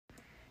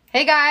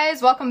Hey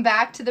guys, welcome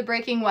back to the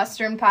Breaking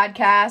Western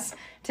podcast.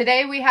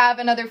 Today we have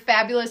another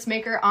fabulous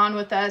maker on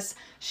with us.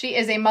 She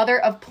is a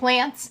mother of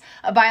plants,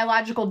 a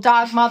biological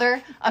dog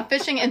mother, a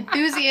fishing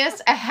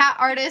enthusiast, a hat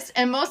artist,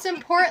 and most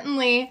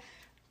importantly,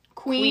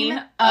 Queen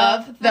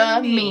of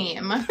the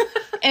Meme.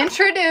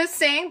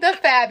 Introducing the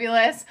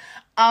fabulous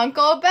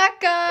Uncle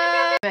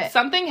Becca.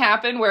 Something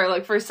happened where,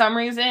 like, for some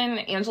reason,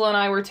 Angela and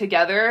I were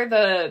together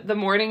the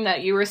morning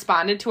that you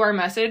responded to our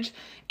message.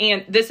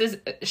 And this is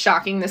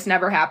shocking. This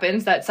never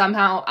happens. That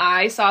somehow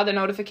I saw the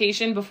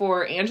notification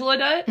before Angela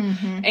did.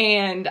 Mm-hmm.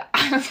 And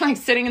I was, like,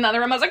 sitting in the other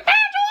room. I was like, Angela!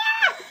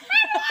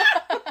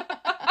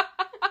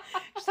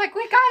 She's like,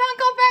 we got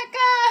Uncle Becca!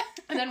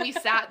 And then we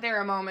sat there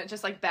a moment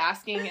just, like,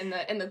 basking in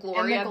the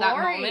glory of that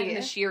moment, in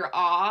the sheer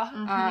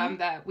awe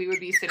that we would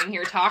be sitting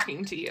here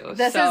talking to you.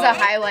 This is a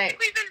highlight.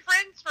 We've been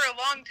friends for a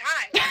long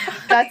time.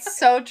 That's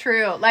so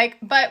true. Like,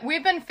 but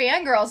we've been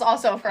fangirls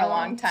also for a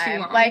long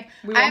time. Long. Like,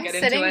 I'm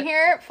sitting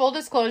here, full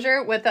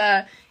disclosure, with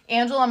a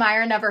Angela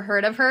Meyer Never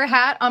Heard of Her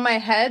hat on my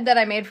head that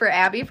I made for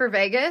Abby for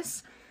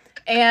Vegas.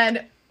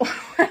 And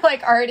we're,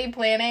 like, already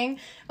planning,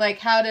 like,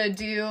 how to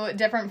do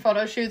different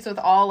photo shoots with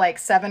all, like,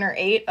 7 or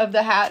 8 of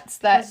the hats.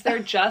 That they're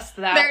just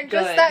that they're good.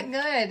 Just that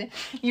good.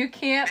 You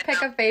can't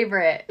pick a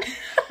favorite.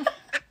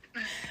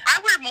 I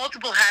wear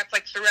multiple hats,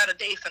 like, throughout a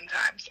day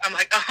sometimes. I'm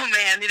like, oh,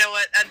 man, you know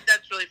what?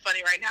 That's really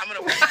funny right now. I'm going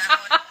to wear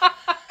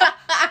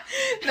that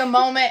one. The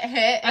moment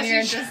hit, and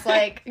you're just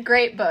like,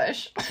 great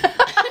bush. You're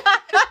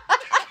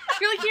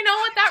like, you know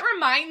what? That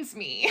reminds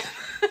me.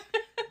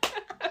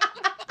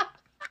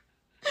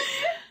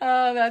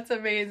 Oh, that's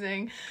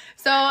amazing.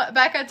 So,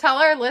 Becca, tell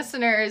our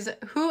listeners,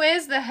 who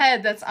is the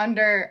head that's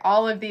under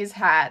all of these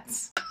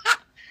hats?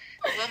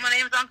 Well, my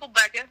name is Uncle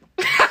Becca.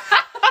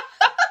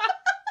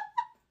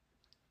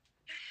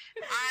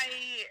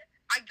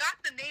 I got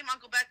the name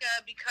Uncle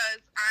Becca because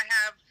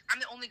I'm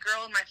the only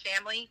girl in my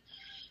family,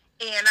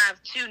 and I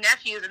have 2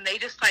 nephews, and they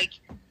just, like,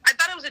 I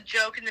thought it was a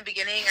joke in the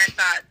beginning. I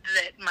thought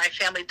that my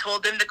family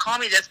told them to call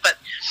me this, but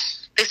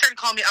they started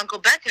calling me Uncle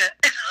Becca.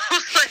 And I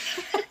was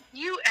like,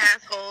 you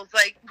assholes,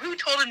 like, who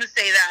told him to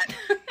say that?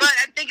 But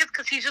I think it's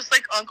because he's just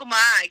like Uncle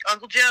Mike,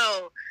 Uncle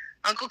Joe,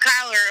 Uncle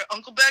Kyler,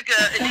 Uncle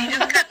Becca, and he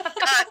just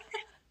cut.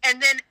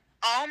 And then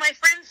all my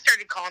friends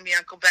started calling me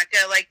Uncle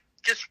Becca, like,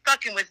 just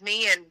fucking with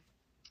me, and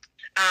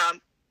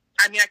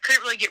I mean, I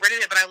couldn't really get rid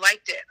of it, but I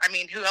liked it. I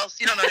mean, who else?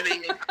 You don't know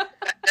anybody.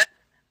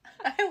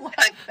 I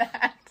love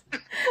that.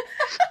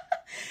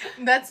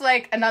 That's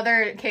like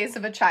another case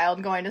of a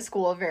child going to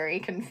school very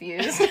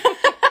confused. Yeah.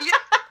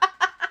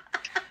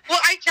 Well,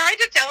 I tried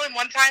to tell him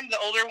one time, the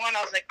older one,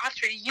 I was like,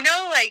 Oscar, you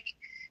know, like,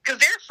 because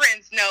their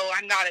friends know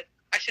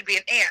I should be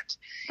an aunt.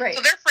 Right.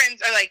 So their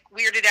friends are, like,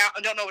 weirded out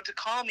and don't know what to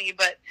call me,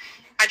 but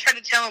I tried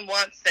to tell him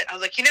once that I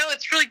was like, you know,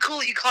 it's really cool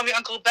that you call me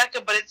Uncle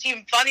Becca, but it's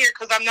even funnier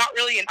because I'm not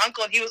really an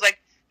uncle. And he was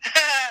like,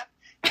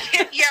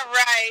 yeah,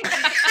 right.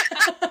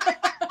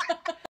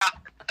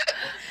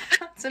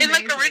 And,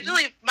 like,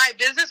 originally my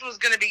business was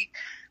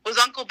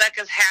Uncle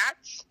Becca's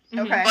Hats.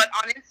 Okay. But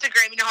on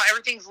Instagram, you know how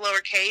everything's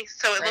lowercase,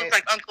 so it looked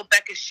like Uncle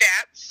Becca's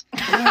Shats.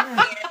 And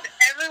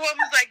everyone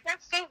was like,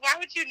 why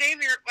would you name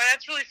well,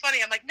 that's really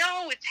funny. I'm like,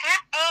 no, it's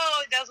hat.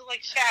 Oh, it does look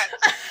like Shats.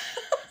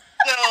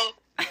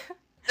 So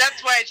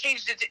that's why I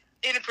changed it to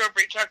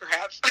Inappropriate Trucker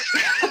Hats.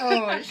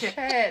 Oh,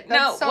 shit.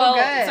 That's so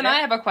good. So now I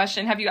have a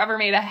question. Have you ever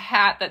made a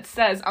hat that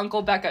says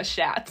Uncle Becca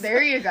Shats?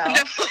 There you go.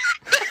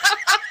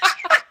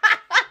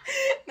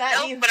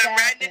 Nope, but I'm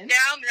writing it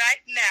down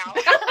right now.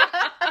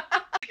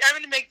 I'm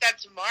going to make that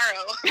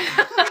tomorrow.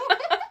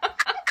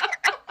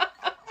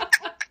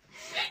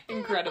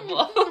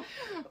 Incredible.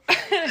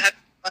 That's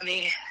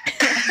funny.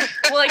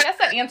 Well, I guess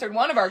that answered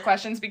one of our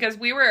questions, because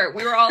we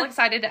were all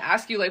excited to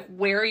ask you, like,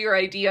 where your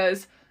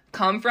ideas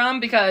come from,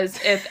 because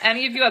if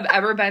any of you have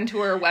ever been to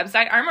her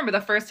website, I remember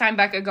the first time,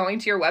 Becca, going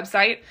to your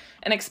website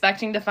and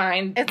expecting to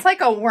find... It's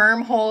like a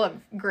wormhole of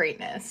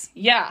greatness.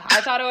 Yeah,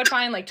 I thought I would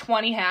find, like,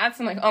 20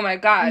 hats. I'm like, oh my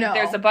god,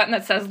 there's a button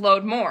that says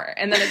load more,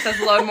 and then it says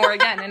load more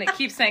again, and it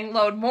keeps saying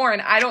load more,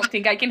 and I don't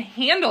think I can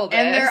handle this.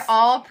 And they're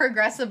all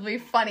progressively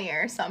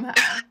funnier somehow.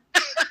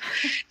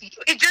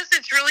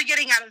 It's really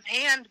getting out of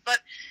hand, but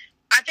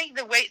I think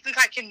since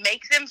I can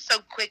make them so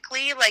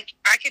quickly, like,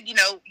 I could, you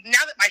know,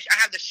 now that I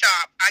have the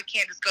shop, I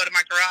can't just go to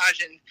my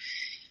garage and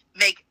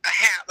make a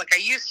hat like I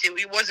used to.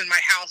 It was in my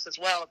house as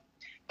well.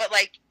 But,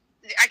 like,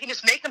 I can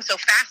just make them so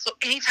fast, so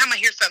anytime I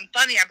hear something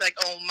funny, I'd be like,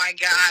 oh my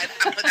god,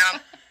 I'm putting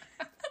out.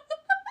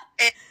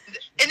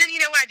 And then, you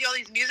know, when I do all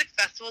these music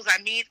festivals,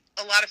 I meet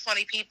a lot of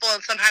funny people,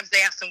 and sometimes they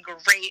have some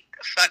great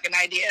fucking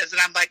ideas, and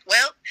I'm like,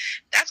 well,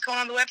 that's going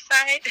on the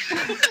website.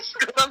 That's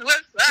going on the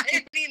website.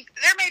 I mean,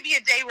 there may be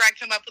a day where I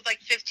come up with, like,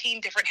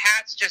 15 different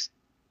hats just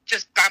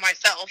by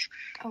myself.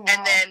 Oh, wow.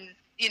 And then,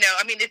 you know,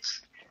 I mean,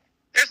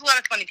 there's a lot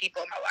of funny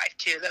people in my life,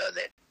 too, though,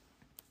 that,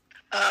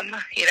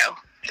 you know,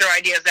 throw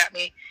ideas at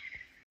me.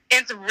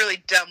 And some really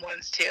dumb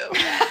ones, too.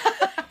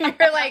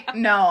 You're like,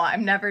 no,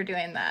 I'm never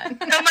doing that.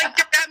 And I'm like,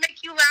 did that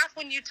make you laugh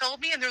when you told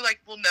me? And they're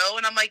like, well, no.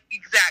 And I'm like,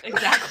 exactly.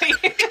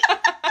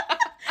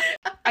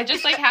 I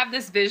just like have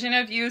this vision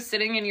of you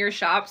sitting in your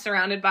shop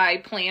surrounded by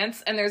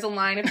plants, and there's a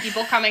line of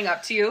people coming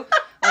up to you,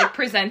 like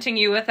presenting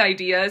you with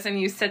ideas, and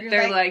you sit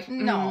there like,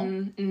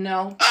 no.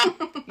 No.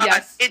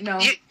 Yes, no.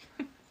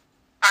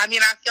 I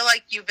mean, I feel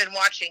like you've been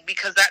watching,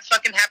 because that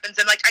fucking happens.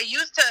 And like,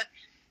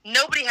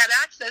 nobody had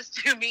access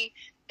to me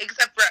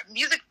except for at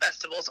music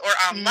festivals or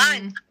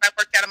online. I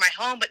worked out of my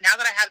home, but now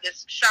that I have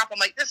this shop, I'm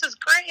like, this is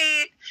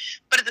great.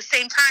 But at the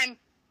same time,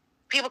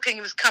 people can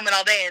just come in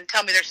all day and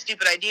tell me their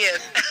stupid ideas.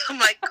 I'm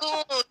like,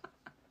 cool.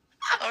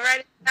 I'll write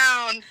it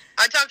down.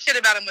 I talk shit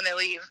about them when they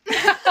leave.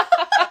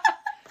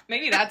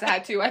 Maybe that's a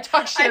hat too. I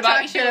talk shit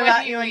about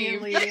you when you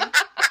leave.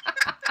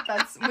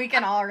 We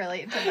can all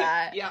relate to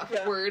that. Yeah,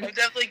 word. I'm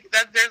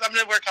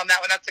gonna work on that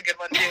one. That's a good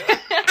one too.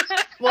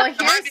 Well, I might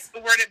be able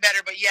to word it better,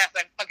 but yes,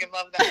 I fucking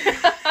love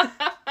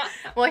that.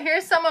 Well,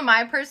 here's some of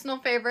my personal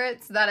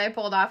favorites that I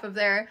pulled off of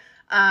there.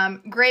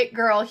 Great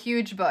Girl,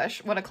 Huge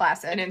Bush. What a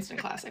classic. An instant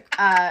classic.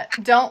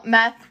 Don't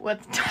Meth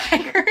with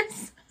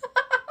Tigers.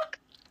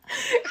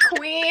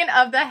 Queen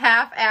of the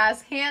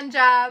Half-Ass Hand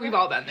Job. We've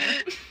all been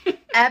there.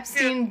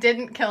 Epstein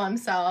didn't kill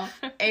himself.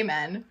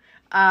 Amen.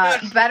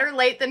 Better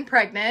late than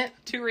pregnant.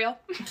 Too real.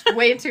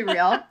 Way too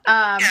real.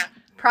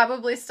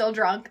 Probably still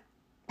drunk.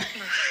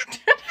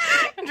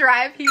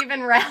 Drive, heave,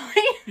 and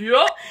rally.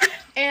 Yep.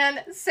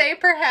 And say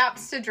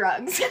perhaps to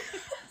drugs.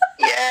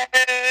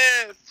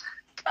 Yes.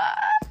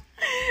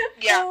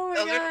 Yeah, Oh my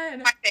those God. are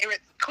my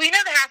favorites. Queen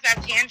of the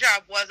Half-Ass Hand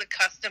Job was a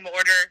custom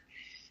order,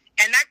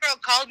 and that girl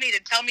called me to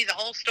tell me the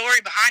whole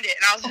story behind it,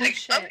 and I was like,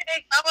 shit.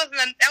 okay, that was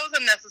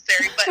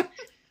unnecessary, but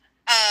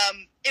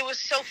it was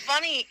so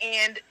funny,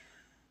 and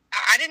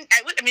I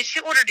mean,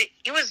 she ordered it.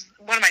 It was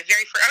one of my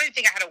very first. I don't even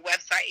think I had a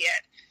website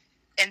yet,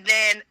 and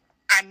then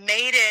I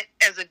made it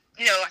as a,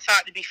 I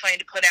thought it'd be funny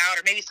to put out,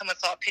 or maybe someone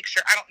saw a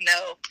picture. I don't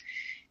know.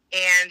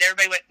 And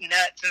everybody went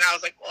nuts, and I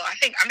was like, well, I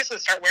think I'm just going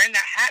to start wearing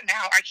that hat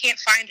now. I can't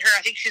find her.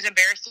 I think she's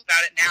embarrassed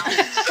about it now.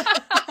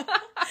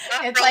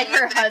 It's like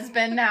her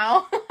husband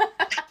now.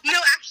 No,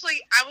 actually,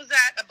 I was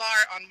at a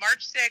bar on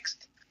March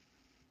 6th,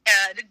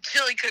 the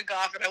chili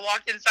cook-off, and I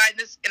walked inside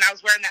and I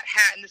was wearing that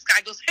hat, and this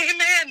guy goes, hey,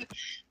 man,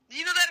 do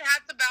you know that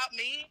hat's about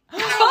me?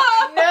 And I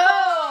was like,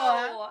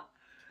 No.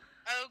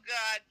 oh,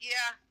 God,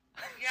 yeah.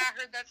 Yeah, I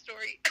heard that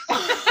story.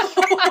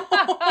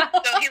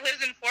 So he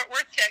lives in Fort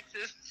Worth,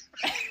 Texas.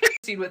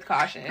 Proceed with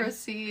caution.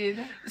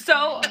 Proceed.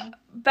 So,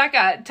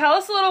 Becca, tell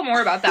us a little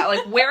more about that.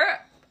 Like,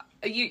 where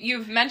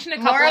you've mentioned a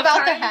couple More of about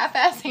times. the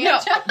half-ass hand No,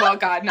 job. well,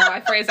 God, no,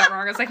 I phrased that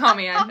wrong. I was like, oh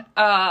man,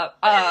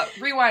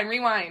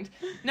 rewind.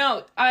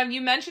 No,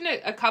 you mentioned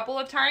it a couple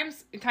of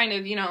times. Kind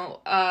of,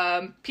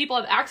 people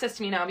have access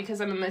to me now because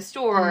I'm in my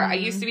store. I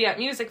used to be at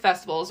music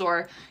festivals,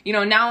 or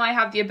now I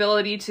have the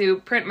ability to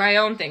print my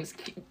own things.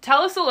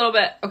 Tell us a little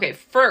bit. Okay,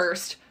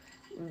 first,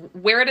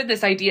 where did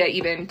this idea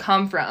even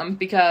come from?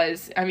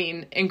 Because I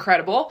mean,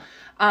 incredible.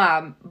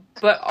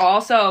 But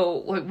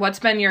also, what's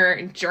been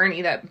your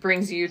journey that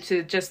brings you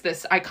to just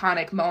this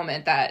iconic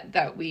moment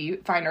that we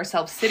find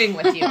ourselves sitting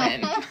with you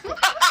in? Well,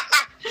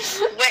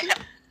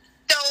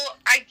 so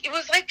it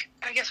was like,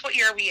 I guess, what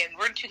year are we in?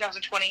 We're in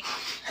 2020.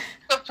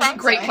 So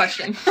Great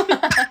question.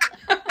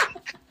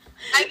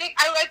 I think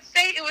I would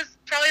say it was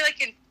probably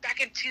like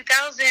back in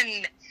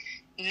 2009.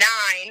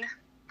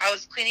 I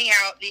was cleaning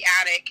out the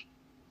attic,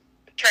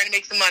 trying to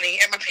make some money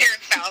at my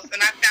parents' house,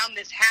 and I found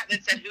this hat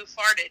that said "Who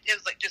farted." It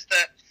was like just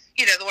the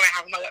one I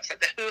have on my website,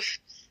 the "Who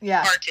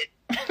farted."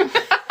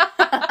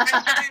 I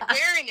started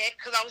wearing it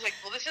because I was like,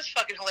 well, this is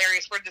fucking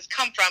hilarious. Where'd this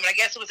come from? And I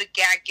guess it was a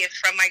gag gift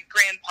from my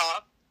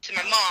grandpa to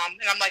my mom.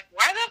 And I'm like,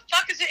 why the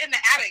fuck is it in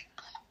the attic?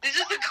 This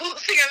is the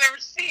coolest thing I've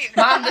ever seen.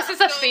 Mom, this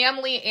is a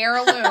family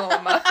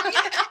heirloom.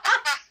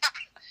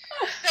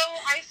 So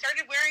I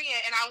started wearing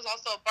it, and I was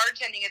also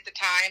bartending at the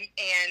time,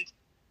 and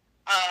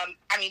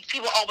I mean,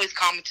 people always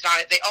commented on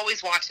it. They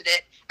always wanted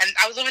it. And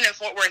I was living in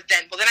Fort Worth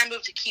then. Well, then I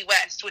moved to Key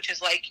West, which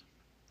is like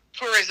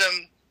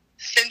tourism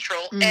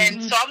central. Mm-hmm.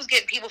 And so I was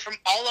getting people from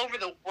all over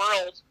the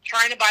world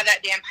trying to buy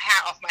that damn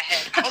hat off my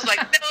head. I was like,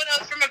 no,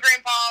 it's from my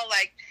grandpa.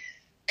 Like,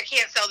 I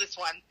can't sell this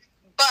one.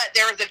 But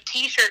there was a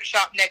t-shirt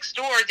shop next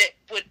door that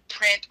would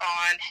print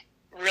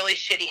on really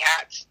shitty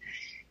hats.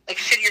 Like,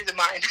 shittier than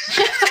mine.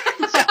 So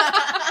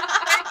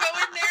I go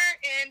in there,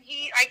 and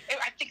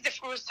I think there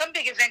was some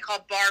big event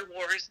called Bar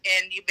Wars,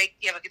 and you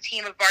have like a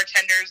team of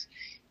bartenders,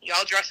 you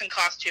all dress in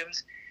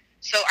costumes.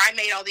 So I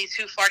made all these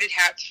Who Farted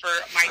hats for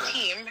my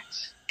team,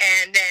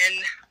 and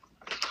then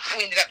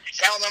we ended up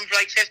selling them for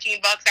like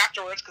 $15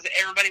 afterwards because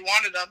everybody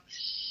wanted them.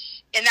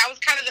 And that was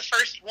kind of the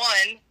first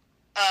one.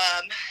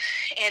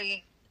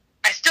 And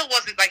I still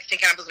wasn't like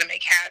thinking I was going to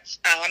make hats.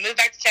 I moved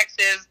back to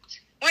Texas,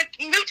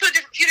 moved to a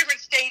few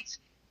different states.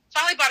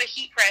 Finally bought a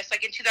heat press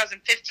like in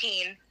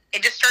 2015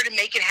 and just started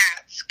making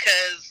hats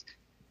because,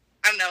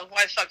 I don't know,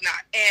 why the fuck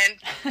not? And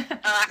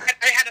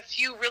I had a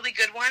few really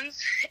good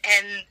ones,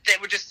 and they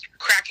were just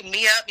cracking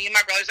me up, me and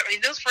my brothers. I mean,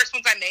 those first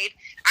ones I made,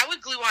 I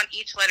would glue on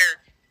each letter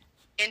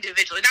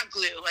individually, not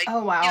glue. Like,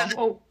 oh, wow. It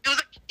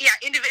was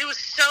it was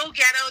so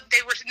ghetto.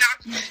 They were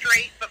not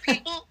straight, but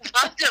people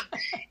loved them.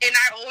 And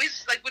I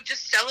always would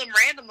just sell them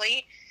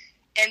randomly.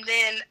 And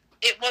then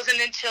it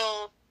wasn't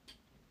until,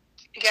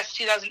 I guess,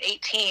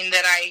 2018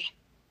 that I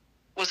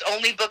was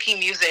only booking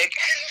music.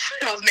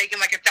 I was making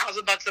like $1,000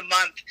 a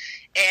month,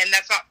 and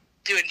that's not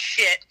doing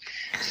shit.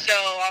 So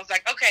I was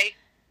like, okay,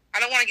 I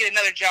don't want to get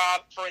another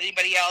job for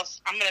anybody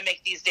else. I'm going to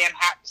make these damn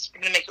hats.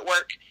 I'm going to make it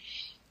work.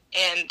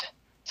 And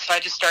so I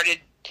just started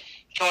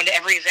going to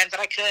every event that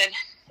I could,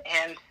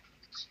 and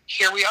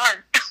here we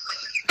are.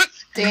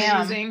 Damn.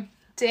 Amazing.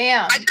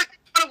 Damn. I just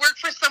want to work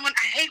for someone.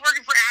 I hate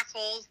working for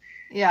assholes.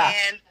 Yeah.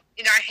 And,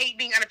 you know, I hate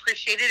being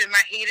unappreciated, and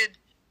I hated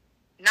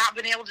not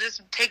being able to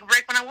just take a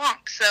break when I want.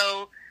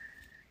 So,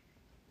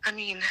 I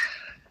mean,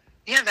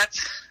 yeah,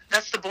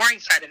 that's the boring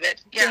side of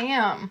it. Yeah.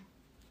 Damn.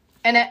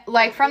 And it,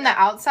 like, from the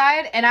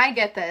outside, and I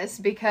get this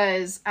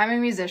because I'm a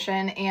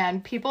musician,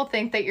 and people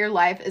think that your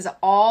life is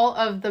all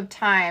of the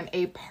time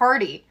a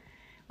party.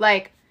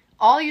 Like,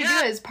 all you do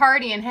is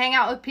party and hang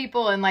out with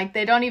people, and, like,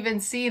 they don't even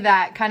see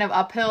that kind of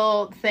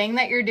uphill thing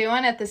that you're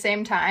doing at the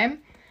same time.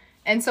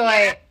 And so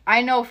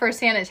I know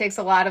firsthand it takes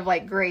a lot of,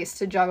 like, grace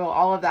to juggle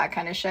all of that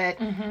kind of shit.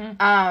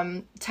 Mm-hmm.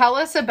 Tell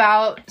us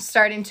about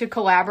starting to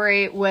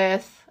collaborate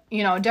with,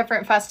 you know,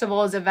 different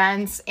festivals,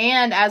 events,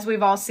 and as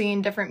we've all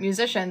seen, different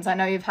musicians. I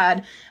know you've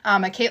had a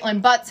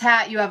Caitlin Butts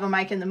hat, you have a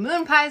Mike and the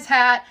Moon Pies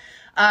hat,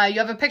 you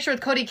have a picture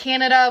with Cody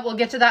Canada. We'll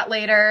get to that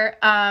later.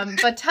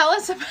 But tell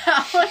us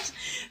about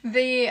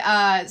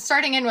the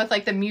starting in with,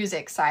 like, the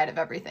music side of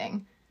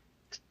everything.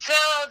 So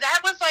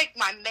that was, like,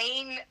 my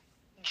main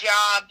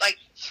job, like,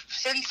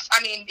 since,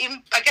 I mean,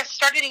 even, I guess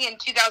starting in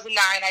 2009,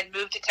 I'd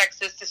moved to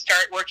Texas to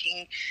start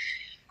working.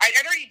 I'd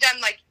already done,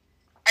 like,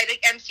 I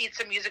emceed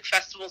some music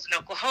festivals in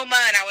Oklahoma,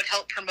 and I would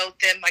help promote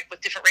them, like,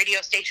 with different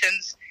radio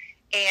stations.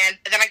 And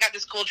then I got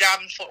this cool job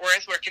in Fort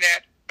Worth working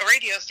at a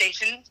radio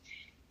station,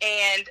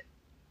 and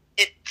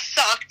it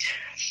sucked.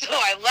 So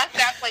I left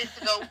that place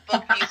to go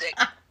book music,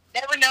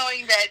 never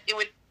knowing that it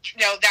would,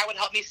 you know, that would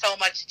help me so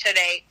much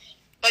today.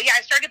 But yeah,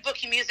 I started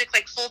booking music,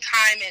 like, full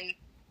time in,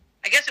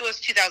 I guess it was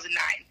 2009,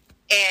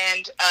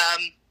 and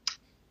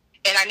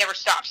I never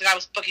stopped. And I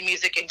was booking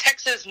music in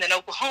Texas, and then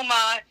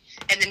Oklahoma,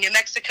 and then New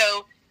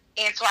Mexico.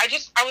 And so I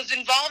was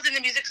involved in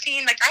the music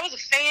scene. Like, I was a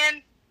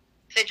fan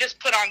that just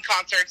put on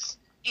concerts.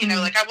 You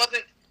know, like, I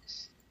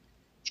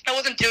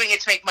wasn't doing it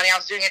to make money. I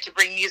was doing it to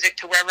bring music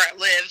to wherever I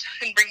lived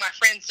and bring my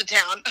friends to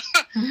town.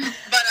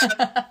 But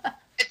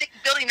I think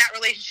building that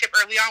relationship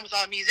early on with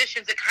all the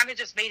musicians, it kind of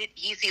just made it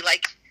easy.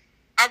 Like,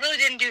 I really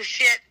didn't do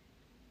shit.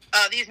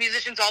 These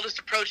musicians all just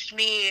approached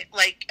me.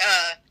 Like,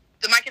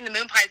 the Mike and the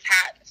Moon Pies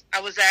hat,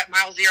 I was at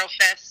Mile Zero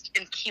Fest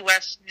in Key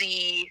West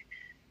the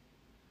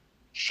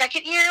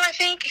second year, I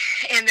think,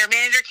 and their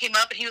manager came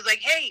up and he was like,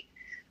 "Hey,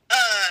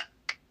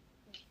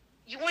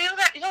 you know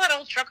that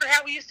old trucker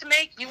hat we used to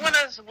make?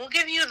 We'll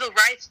give you the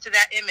rights to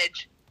that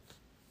image,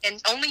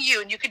 and only you,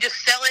 and you could just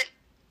sell it.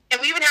 And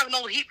we even have an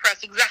old heat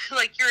press exactly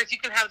like yours. You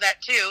can have that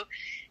too."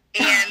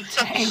 And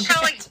so he kind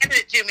of like handed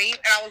it to me,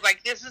 and I was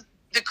like, "This is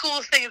the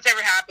coolest thing that's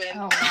ever happened."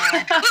 Oh,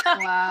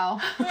 wow.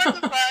 Wow. What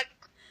the fuck?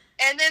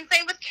 And then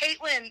same with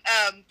Caitlin.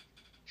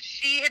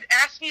 She had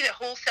asked me to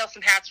wholesale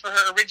some hats for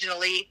her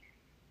originally.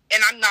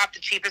 And I'm not the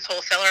cheapest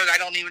wholesaler.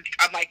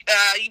 I'm like,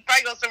 you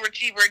probably go somewhere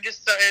cheaper,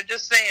 just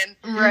saying.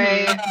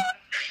 Right.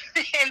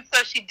 And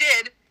so she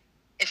did,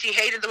 and she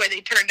hated the way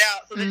they turned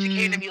out. So then she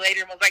came to me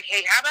later and was like,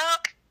 "Hey, how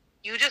about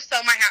you just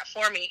sell my hat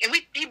for me?" And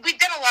we've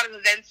done a lot of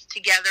events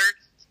together,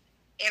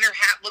 and her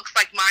hat looks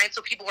like mine,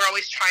 so people are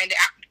always trying to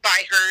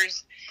buy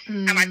hers.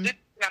 I'm like,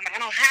 I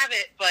don't have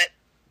it, but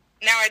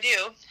now I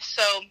do.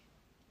 So,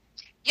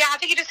 yeah, I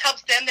think it just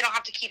helps them. They don't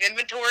have to keep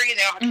inventory, and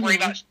they don't have to worry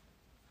about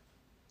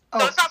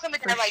So it's not something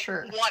I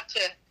want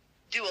to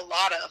do a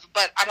lot of,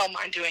 but I don't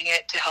mind doing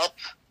it to help,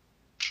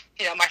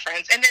 you know, my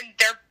friends. And then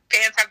their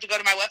fans have to go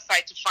to my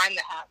website to find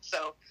the hat.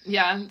 So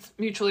yeah, it's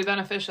mutually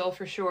beneficial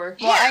for sure.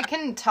 Well, I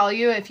can tell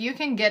you, if you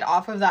can get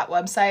off of that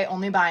website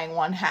only buying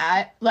one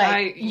hat,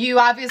 like, you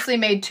obviously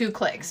made 2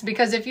 clicks,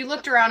 because if you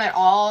looked around at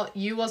all,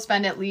 you will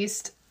spend at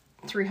least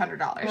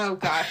 $300. Oh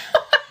gosh.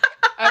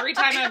 Every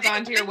time I've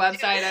gone to your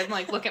website, I'm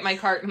like, look at my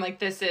cart, and I'm like,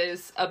 this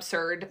is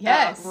absurd.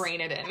 Yes.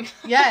 Rein it in.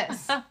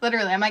 Yes,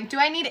 literally. I'm like, do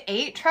I need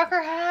 8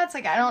 trucker hats?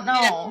 Like, I don't know.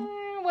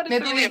 Yeah. What is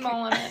the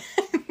reasonable limit?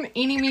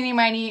 Eeny, meeny,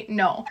 miny,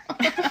 no.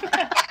 Some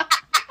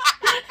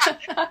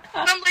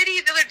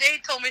lady the other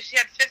day told me she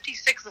had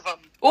 56 of them.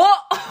 Whoa!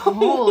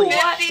 Holy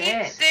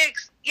 56,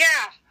 shit. Yeah.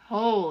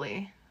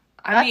 Holy.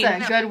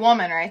 That's a good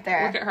woman right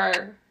there. Look at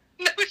her.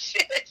 No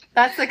shit.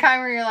 That's the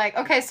kind where you're like,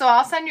 okay, so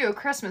I'll send you a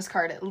Christmas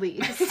card at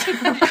least.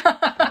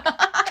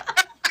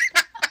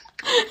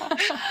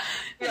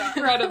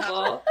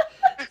 Incredible.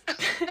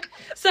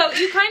 So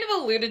you kind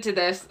of alluded to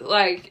this,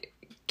 like,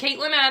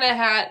 Caitlin had a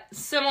hat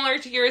similar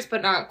to yours,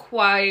 but not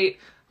quite.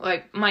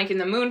 Like, Mike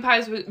and the Moon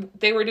Pies,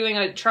 they were doing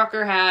a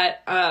trucker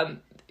hat.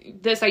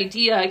 This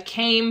idea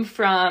came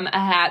from a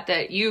hat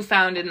that you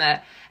found in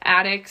the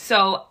attic.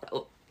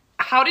 So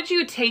how did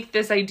you take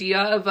this idea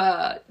of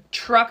a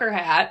trucker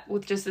hat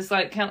with just this,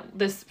 like,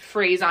 this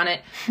phrase on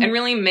it and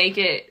really make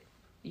it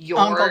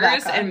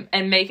yours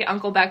and make it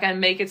Uncle Becca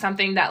and make it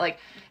something that, like,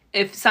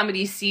 if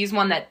somebody sees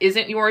one that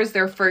isn't yours,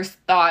 their first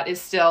thought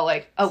is still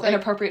like, oh, It's like,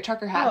 inappropriate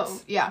trucker hats.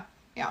 Oh, yeah.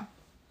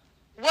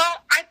 Well,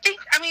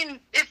 I mean,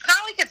 it's not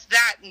like it's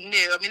that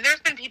new. I mean, there's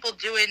been people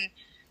doing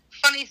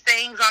funny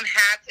sayings on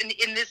hats, and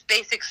in this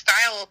basic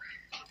style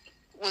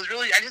was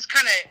really, I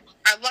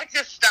like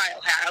this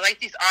style hat. I like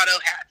these auto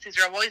hats. These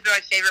are always been my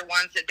favorite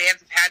ones that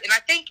bands have had. And I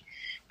think,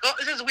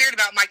 this is weird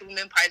about Michael and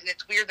the Moon Pies, and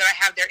it's weird that I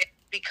have their,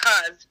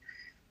 because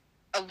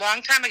a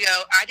long time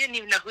ago, I didn't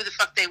even know who the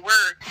fuck they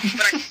were,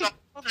 but I saw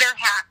their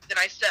hat that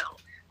I sell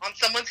on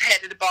someone's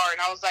head at a bar,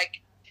 and I was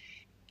like,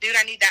 dude,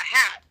 I need that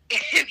hat.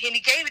 And he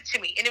gave it to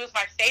me, and it was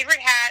my favorite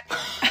hat,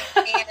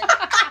 and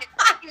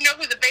I didn't know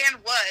who the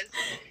band was.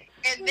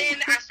 And then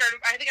I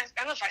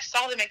don't know if I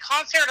saw them in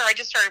concert or I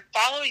just started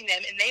following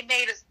them, and they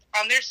made us,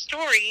 on their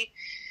story,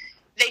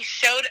 they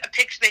showed a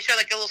picture, they showed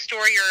like a little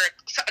story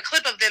or a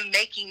clip of them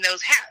making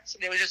those hats.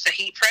 And it was just a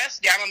heat press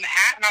down on the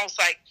hat, and I was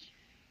like,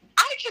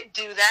 I could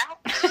do that.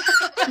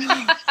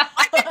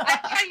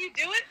 That's how you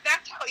do it?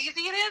 That's how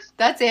easy it is?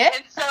 That's it?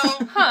 And so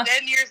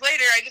then years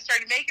later, I just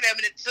started making them,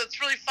 and so it's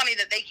really funny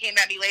that they came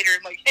at me later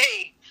and like,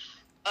 hey,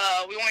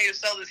 we want you to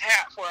sell this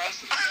hat for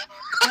us.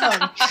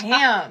 Oh,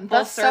 damn.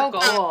 That's so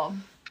cool.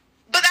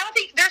 But I don't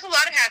think, there's a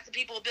lot of hats that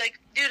people will be like,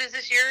 dude, is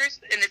this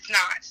yours? And it's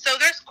not. So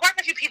there's quite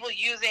a few people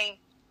using,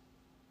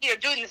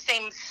 doing the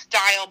same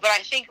style, but I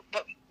think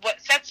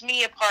what sets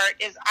me apart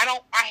is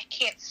I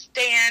can't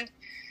stand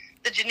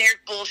the generic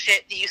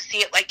bullshit that you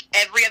see at like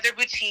every other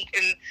boutique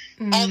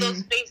and all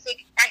those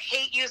basic, I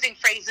hate using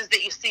phrases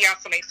that you see on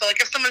something. So like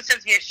if someone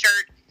sends me a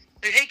shirt,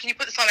 like, hey, can you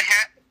put this on a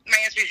hat? My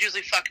answer is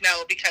usually fuck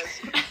no, because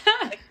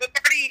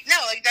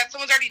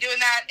someone's already doing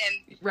that,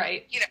 and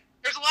right.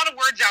 There's a lot of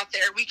words out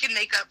there. We can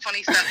make up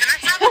funny stuff, and I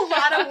have a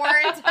lot of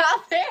words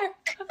out there.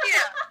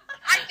 Yeah,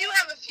 I do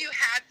have a few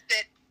hats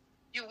that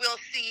you will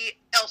see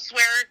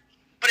elsewhere,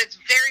 but it's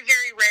very,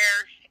 very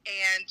rare,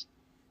 and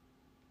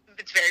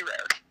it's very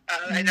rare.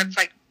 And that's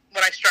like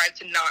what I strive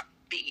to not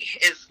be,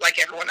 is like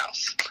everyone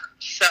else.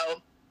 So.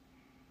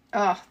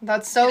 Oh,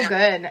 that's so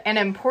good and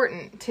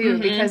important too,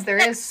 because there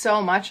is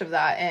so much of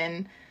that.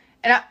 And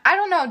I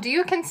don't know, do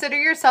you consider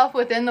yourself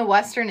within the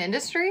Western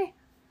industry?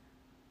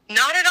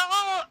 Not at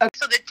all. Okay.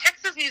 So the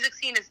Texas music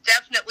scene has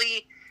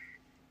definitely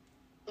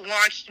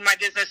launched my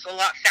business a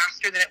lot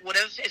faster than it would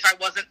have if I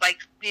wasn't like,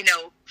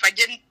 if I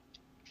didn't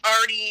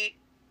already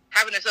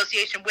have an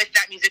association with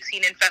that music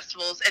scene in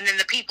festivals, and then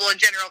the people in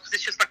general, because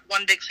it's just like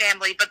one big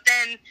family. But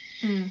then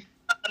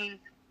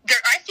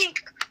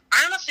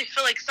I honestly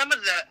feel like some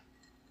of the,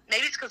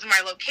 maybe it's because of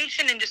my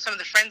location and just some of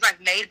the friends I've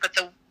made, but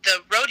the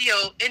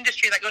rodeo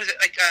industry, like, what is it,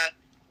 like,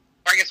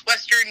 or I guess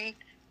Western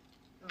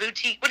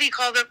boutique, what do you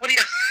call it? What do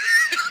you...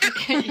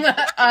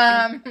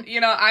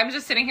 I'm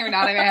just sitting here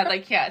nodding my head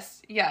like,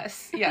 yes.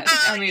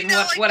 I mean,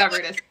 like whatever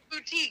it is.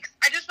 Boutiques.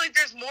 I just feel like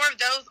there's more of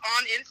those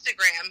on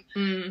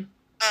Instagram.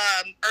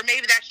 Or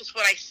maybe that's just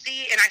what I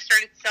see, and I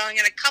started selling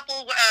in a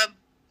couple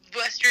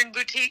Western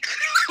boutiques.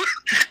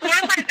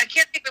 I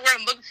can't think of the word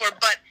I'm looking for,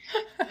 but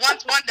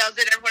once one does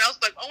it, everyone else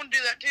is like, I want to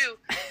do that too.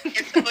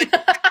 And so it's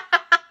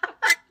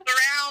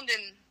around,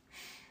 and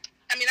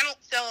I mean, I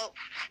don't sell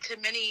to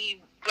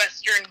many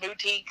Western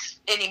boutiques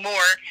anymore.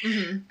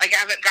 Like, I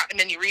haven't gotten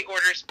many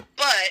reorders,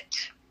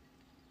 but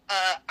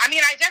I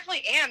mean, I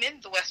definitely am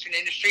in the Western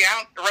industry.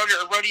 I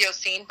don't rodeo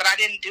scene, but I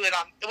didn't do it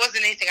it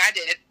wasn't anything I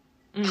did.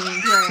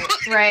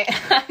 Right.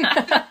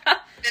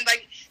 And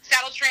like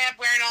Saddle Tramp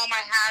wearing all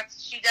my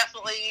hats, she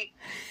definitely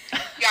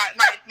got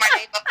my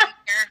name up in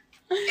there.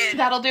 And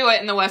that'll do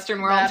it in the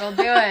Western world. That'll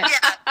do it.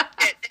 Yeah.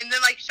 And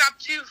then like Shop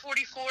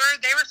 244,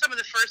 they were some of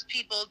the first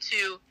people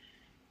to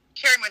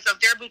carry myself.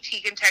 They're a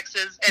boutique in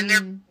Texas, and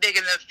they're big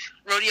in the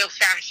rodeo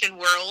fashion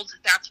world.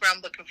 That's what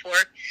I'm looking for.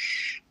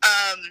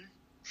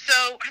 So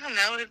I don't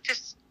know.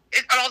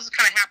 It all just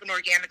kind of happened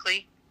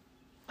organically.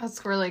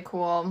 That's really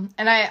cool.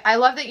 And I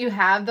love that you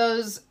have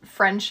those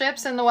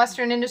friendships in the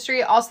Western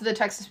industry, also the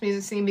Texas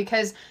music scene,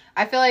 because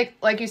I feel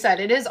like you said,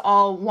 it is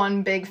all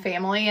one big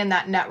family, and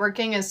that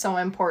networking is so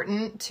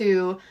important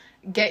to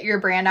get your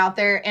brand out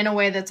there in a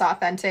way that's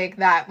authentic,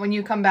 that when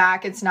you come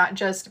back, it's not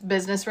just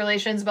business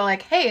relations, but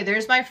like, hey,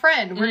 there's my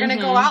friend. We're going to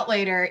go out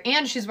later,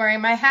 and she's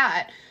wearing my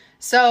hat.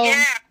 So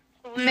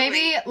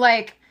maybe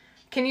like,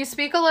 can you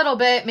speak a little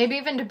bit, maybe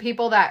even to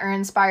people that are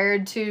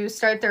inspired to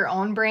start their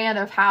own brand,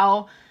 of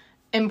how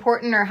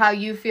important or how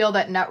you feel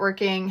that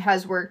networking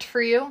has worked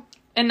for you?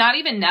 And not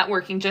even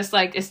networking, just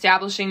like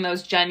establishing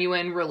those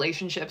genuine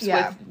relationships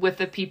with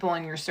the people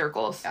in your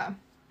circles. Yeah.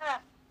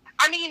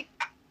 I mean,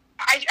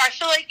 I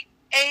feel like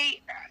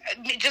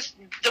just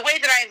the way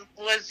that I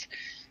was,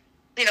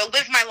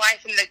 lived my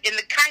life, and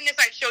the kindness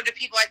I showed to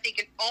people, I think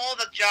in all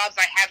the jobs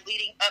I had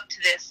leading up to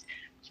this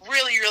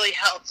really, really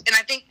helped. And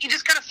I think you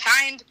just gotta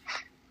find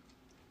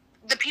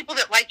the people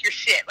that like your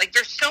shit. Like,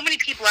 there's so many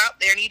people out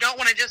there, and you don't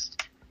want to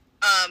just,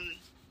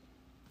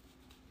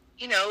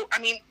 I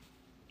mean,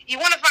 you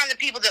want to find the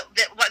people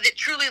that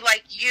truly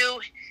like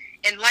you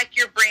and like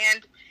your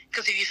brand.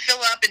 Because if you fill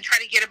up and try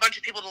to get a bunch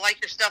of people to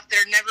like your stuff,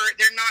 they're not,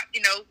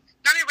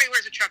 not everybody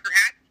wears a trucker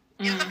hat.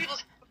 Some people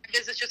say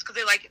business just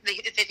because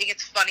they think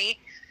it's funny.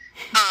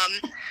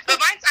 But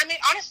mine's, I mean,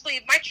 honestly,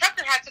 my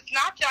trucker hats, it's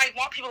not that I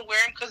want people to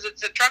wear them because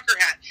it's a trucker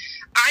hat.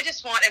 I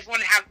just want everyone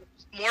to have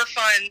more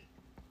fun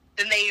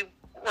than they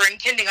were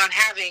intending on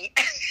having.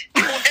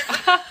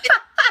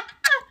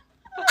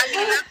 I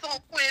mean, that's the whole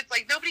point. It's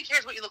like, nobody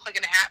cares what you look like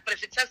in a hat, but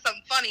if it says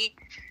something funny,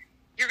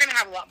 you're going to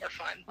have a lot more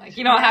fun. Like,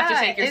 you don't have to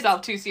take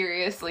yourself too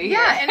seriously.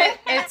 Yeah, and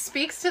it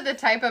speaks to the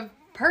type of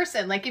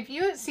person. Like, if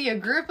you see a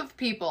group of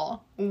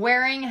people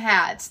wearing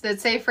hats that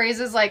say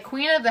phrases like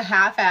Queen of the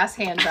Half-Ass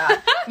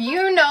Handjob,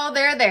 you know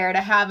they're there to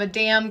have a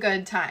damn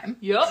good time.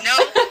 Yep. No.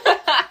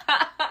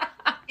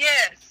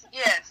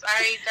 Yes,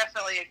 I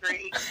definitely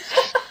agree.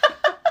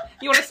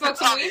 You want to smoke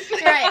some weed?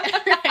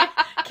 Right.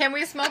 Can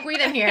we smoke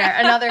weed in here?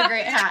 Another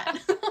great hat.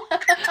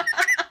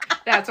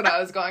 That's what I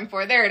was going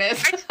for. There it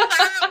is.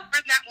 I haven't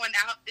burned that one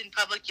out in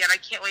public yet. I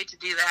can't wait to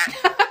do that.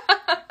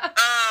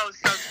 Oh,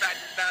 so excited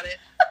about it.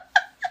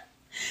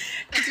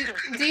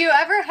 Do you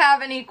ever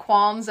have any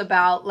qualms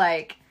about,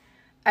 like,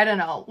 I don't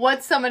know,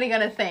 what's somebody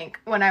going to think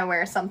when I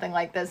wear something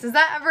like this? Is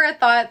that ever a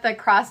thought that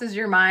crosses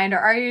your mind? Or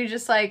are you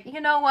just like,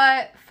 you know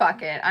what?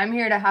 Fuck it. I'm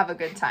here to have a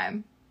good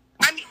time.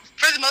 I mean,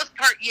 for the most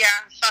part, yeah,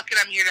 fuck it,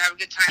 I'm here to have a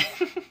good time.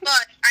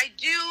 But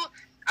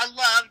I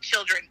love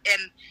children,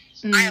 and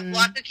I have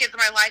lots of kids in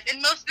my life,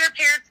 and most of their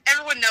parents,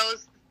 everyone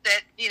knows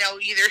that, you know,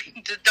 either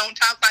don't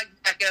talk like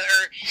Becca,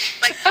 or,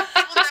 like,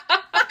 people know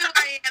who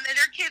I am, and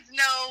their kids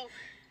know,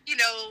 you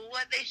know,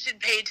 what they should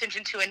pay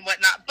attention to and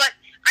whatnot. But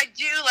I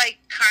do, like,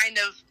 kind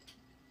of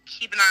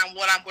keep an eye on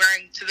what I'm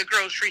wearing to the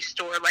grocery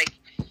store. Like,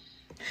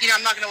 you know,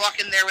 I'm not going to walk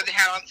in there with a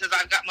hat on that says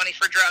I've got money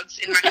for drugs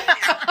in my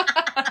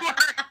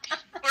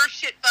hometown. or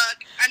shit fuck.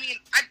 I mean,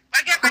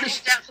 I guess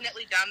I've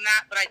definitely done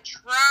that, but I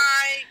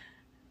try,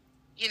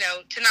 you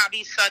know, to not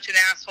be such an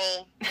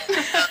asshole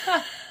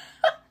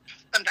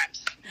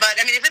sometimes. But,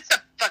 I mean, if it's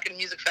a fucking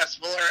music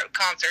festival or a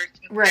concert,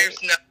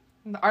 there's no...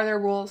 Are there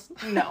rules?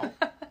 No.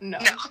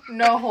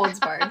 No holds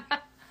barred.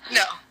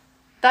 No.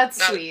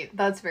 That's sweet.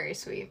 That's very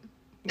sweet.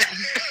 Yeah.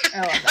 I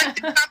love that. Like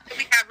the shop that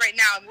we have right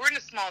now, we're in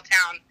a small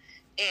town,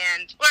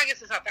 and, well, I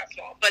guess it's not that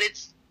small, but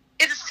it's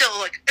still,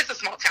 like, it's a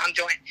small town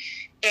joint.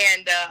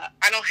 And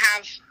I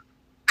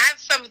have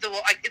some of the,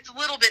 like, it's a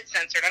little bit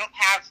censored. I don't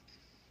have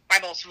my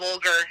most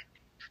vulgar,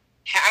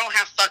 I don't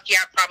have fuck yeah,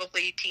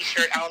 probably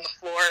t-shirt out on the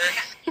floor,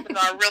 even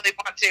though I really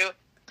want to.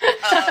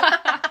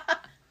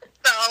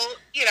 So,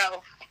 you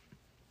know,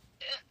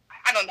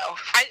 I don't know.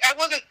 I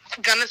wasn't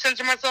gonna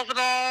censor myself at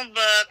all,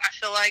 but I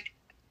feel like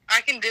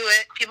I can do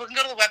it. People can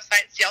go to the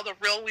website and see all the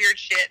real weird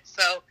shit,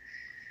 so,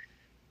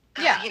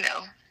 yeah. You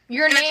know.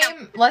 Your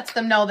name lets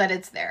them know that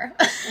it's there.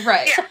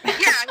 Right. Yeah,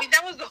 I mean,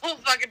 that was the whole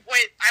fucking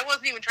point. I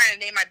wasn't even trying to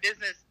name my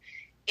business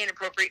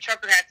Inappropriate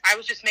Trucker Hats. I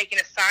was just making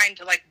a sign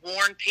to, like,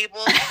 warn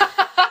people,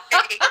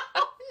 hey,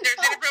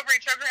 there's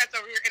Inappropriate Trucker Hats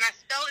over here, and I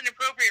spelled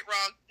inappropriate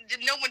wrong.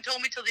 No one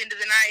told me till the end of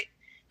the night,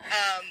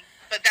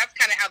 but that's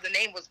kind of how the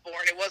name was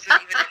born. It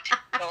wasn't even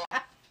intentional.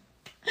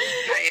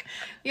 Right.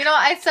 You know,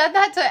 I said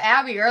that to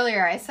Abby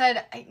earlier. I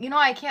said, you know,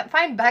 I can't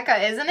find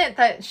Becca. Isn't it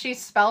that she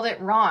spelled it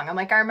wrong? I'm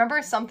like, I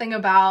remember something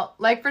about,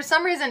 like, for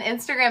some reason,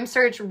 Instagram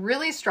search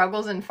really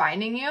struggles in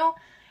finding you.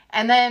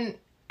 And then,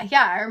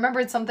 yeah, I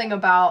remembered something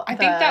about I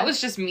think that was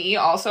just me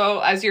also,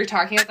 as you're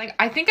talking. I was like,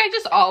 I think I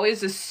just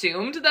always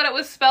assumed that it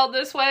was spelled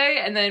this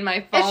way, and then my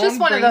phone It's just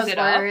one of those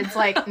words, up.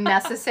 like,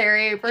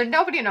 necessary, where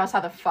nobody knows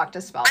how the fuck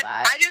to spell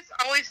that. I just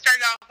always start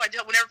off,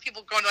 whenever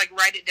people go to, like,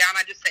 write it down,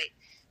 I just say,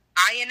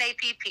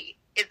 INAPP.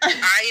 It's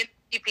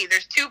INAPP.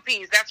 There's two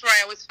P's. That's where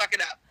I always fuck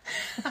it up.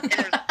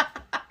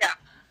 Yeah.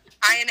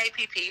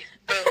 INAPP.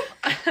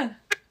 Boom.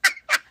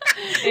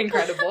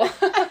 Incredible.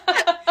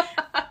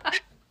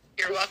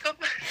 You're welcome.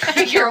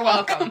 You're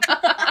welcome.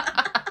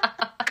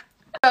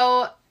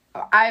 So,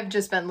 I've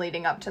just been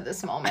leading up to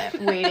this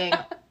moment, waiting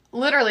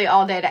literally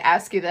all day to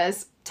ask you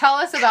this. Tell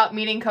us about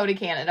meeting Cody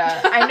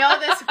Canada. I know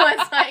this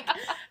was, like,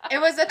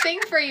 it was a thing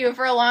for you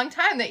for a long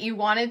time that you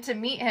wanted to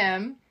meet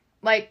him,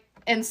 like,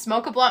 and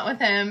smoke a blunt with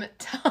him.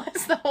 Tell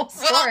us the whole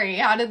story.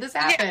 How did this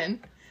happen?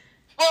 Yeah.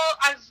 Well,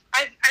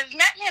 I've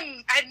met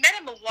him. I've met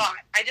him a lot.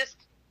 I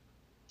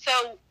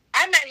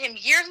met him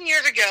years and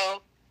years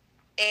ago,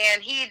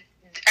 and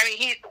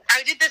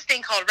I did this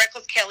thing called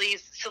Reckless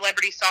Kelly's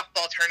Celebrity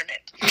Softball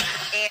Tournament,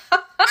 and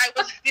I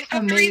was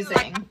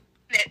amazing.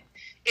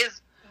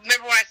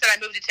 Remember when I said I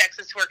moved to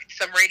Texas to work at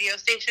some radio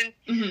station?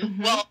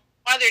 Mm-hmm. Well,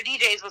 one of their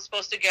DJs was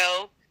supposed to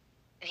go,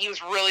 and he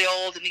was really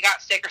old, and he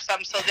got sick or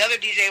something, so the other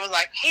DJ was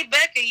like, hey,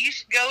 Becca, you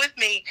should go with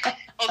me. I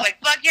was like,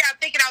 fuck yeah, I'm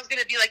thinking I was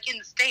going to be, like, in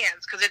the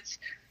stands, because it's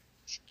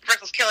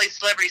Reckless Kelly's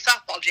Celebrity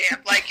Softball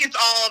Jam. Like, it's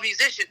all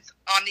musicians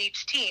on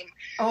each team.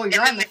 Oh,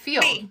 you're on the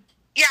field.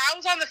 Yeah, I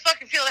was on the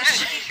fucking field. I had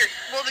a t-shirt.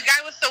 Well, the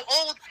guy was so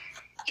old,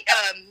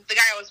 the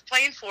guy I was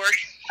playing for,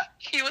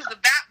 he was the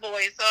bat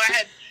boy, so I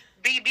had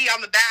BB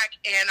on the back,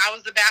 and I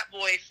was the bat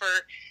boy for,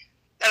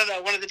 I don't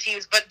know, one of the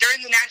teams. But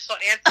during the national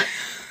anthem,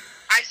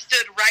 I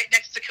stood right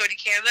next to Cody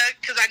Canada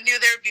because I knew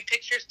there would be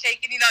pictures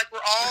taken. You know, like,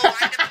 we're all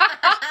lined up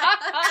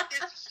at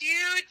this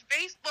huge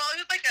baseball.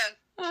 It was like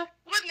it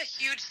wasn't a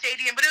huge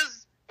stadium, but it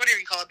was, whatever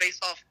you call it,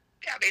 baseball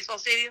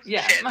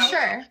Yeah, Shit,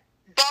 Sure.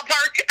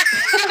 ballpark.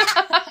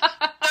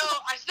 So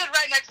I stood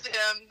right next to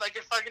him like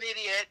a fucking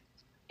idiot.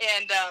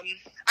 And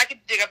I could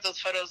dig up those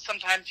photos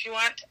sometime if you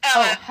want.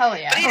 Oh, hell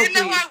yeah. But he didn't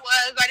know who please. I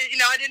was. I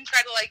didn't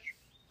try to, like,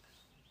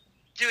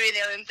 do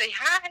anything and say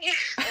hi.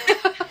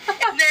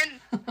 And then,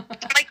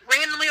 like,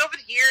 randomly over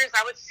the years,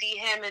 I would see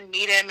him and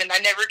meet him, and I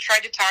never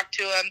tried to talk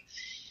to him.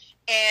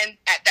 And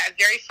at that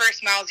very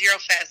first Mile Zero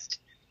Fest,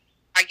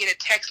 I get a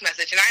text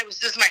message, and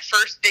this is my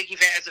first big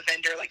event as a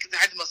vendor. Like, I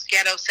had the most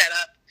ghetto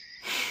setup.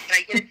 And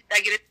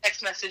I get a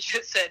text message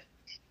that said,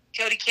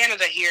 Cody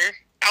Canada here.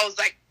 I was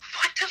like,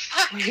 what the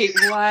fuck? Wait,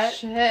 what?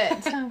 Shit.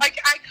 Like,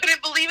 I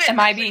couldn't believe it.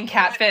 Am I being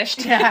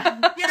catfished? Yeah.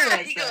 Yeah,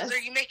 Who he is goes, this? are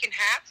you making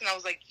hats? And I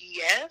was like,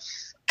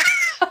 yes.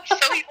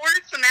 So he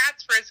ordered some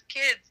hats for his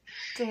kids.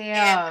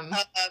 Damn. And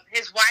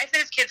his wife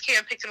and his kids came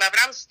and picked him up,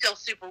 and I was still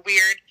super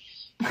weird.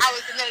 And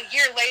then a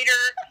year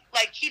later,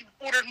 like, he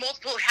ordered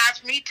multiple hats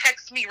from me,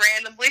 texted me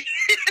randomly.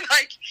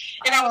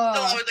 And I was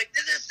still always like,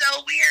 this is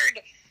so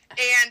weird.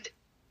 And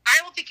I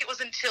don't think it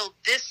was until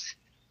this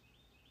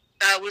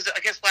was, I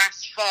guess,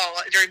 last fall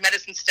during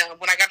Medicine Stone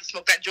when I got to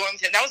smoke that joint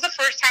with him. That was the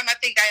first time I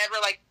think I ever,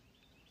 like,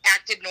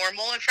 acted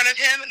normal in front of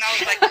him. And I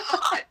was like,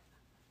 God,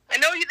 I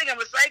know you think I'm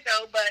a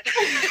psycho, but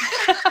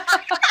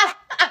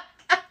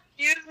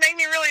you just make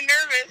me really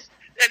nervous.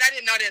 And I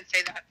didn't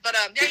say that. But,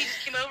 yeah, he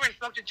just came over and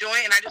smoked a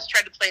joint, and I just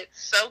tried to play it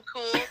so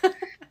cool.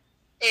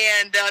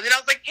 And then I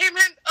was like, hey,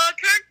 man,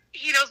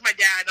 he knows my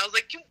dad. And I was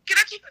like, can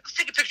I take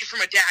a picture for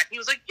my dad? And he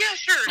was like, yeah,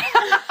 sure.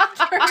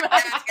 Because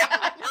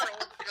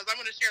I'm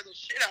going to share the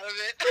shit out of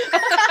it.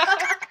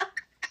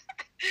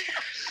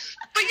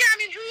 But, yeah, I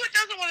mean, who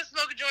doesn't want to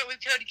smoke a joint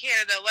with Cody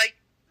Canada? Like,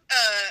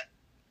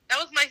 that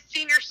was my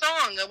senior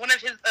song. One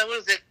of his, what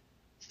was it,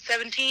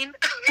 17?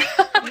 Yeah.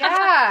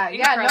 No,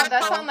 Incredible.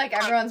 that sounds like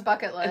everyone's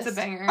bucket list. It's a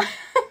banger.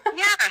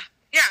 Yeah,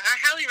 I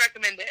highly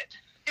recommend it.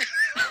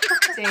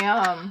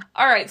 Damn.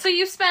 All right, so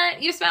you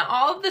spent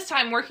all of this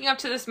time working up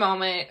to this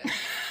moment,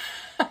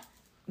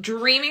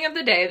 dreaming of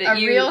the day that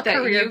you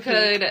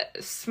could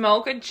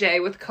smoke a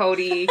J with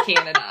Cody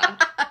Canada.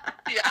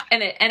 Yeah.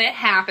 And it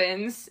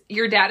happens.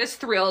 Your dad is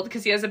thrilled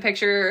because he has a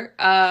picture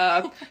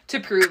to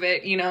prove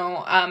it,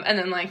 and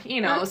then, like,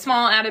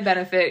 small added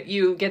benefit,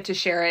 you get to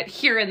share it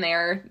here and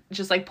there,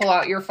 just like pull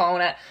out your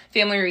phone at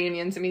family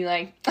reunions and be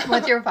like,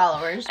 With your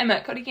followers. I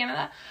met Cody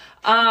Canada.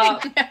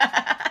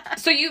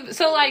 So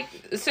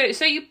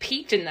you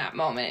peaked in that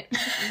moment.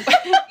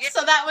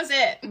 So that was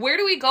it. Where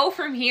do we go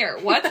from here?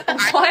 What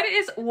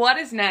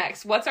is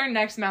next? What's our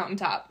next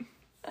mountaintop?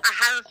 I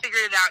haven't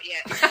figured it out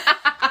yet.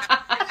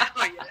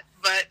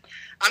 But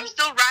I'm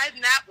still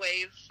riding that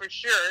wave for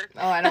sure.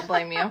 Oh, I don't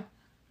blame you. Man,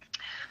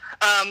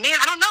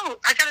 I don't know.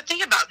 I got to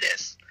think about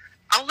this.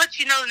 I'll let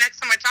you know the next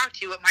time I talk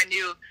to you what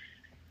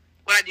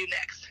I do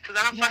next, because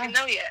I don't fucking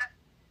know yet.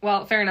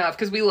 Well, fair enough,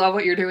 because we love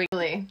what you're doing.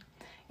 Really.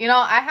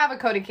 I have a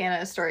Cody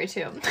Canada story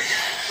too.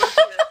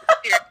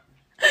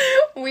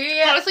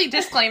 Honestly,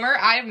 disclaimer,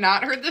 I have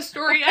not heard this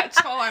story yet,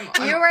 so I'm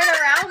You weren't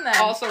around then.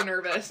 also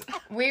nervous.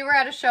 We were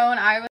at a show and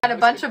I had a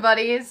bunch of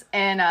buddies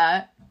and,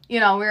 we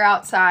were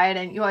outside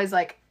and you always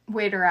like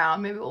wait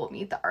around. Maybe we'll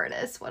meet the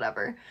artist,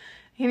 whatever.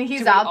 And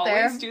he's out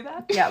there. Always do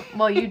that? Yeah.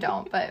 Well, you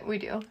don't, but we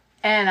do.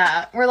 And,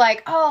 we're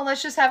like, oh,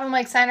 let's just have him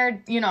like sign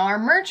our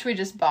merch we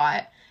just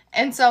bought.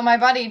 And so my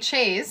buddy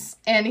Chase,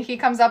 and he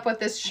comes up with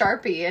this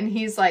Sharpie, and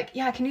he's like,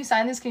 yeah, can you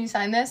sign this? Can you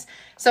sign this?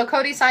 So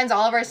Cody signs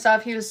all of our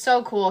stuff. He was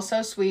so cool,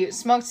 so sweet,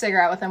 smoked a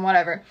cigarette with him,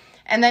 whatever.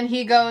 And then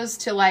he goes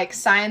to, like,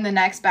 sign the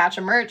next batch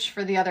of merch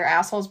for the other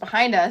assholes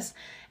behind us.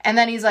 And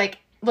then he's like,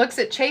 looks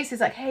at Chase,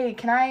 he's like, hey,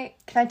 can I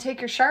take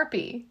your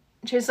Sharpie?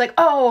 And Chase is like,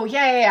 oh,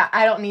 yeah,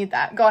 I don't need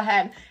that. Go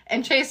ahead.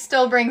 And Chase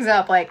still brings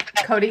up, like,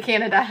 Cody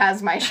Canada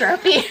has my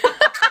Sharpie.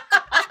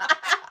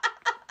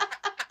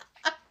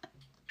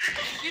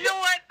 You know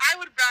what? I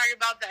would brag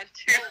about that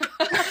too.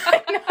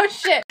 No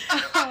shit.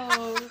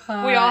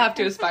 We all have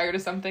to aspire to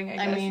something, I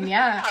guess. I mean,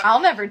 yeah, I'll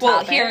never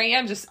top here I it.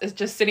 am,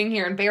 just sitting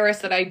here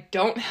embarrassed that I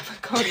don't have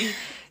a Cody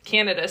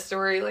Canada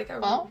story, like a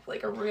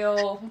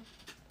real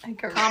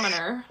Like a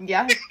commoner.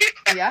 Yeah.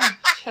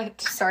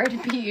 Shit. Sorry to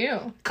be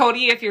you.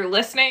 Cody, if you're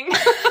listening,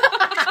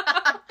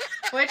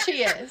 Which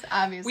he is,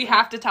 obviously. we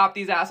have to top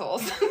these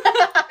assholes. I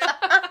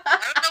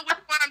don't know which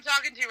one I'm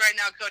talking to right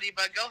now, Cody,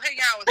 but go hang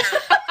out with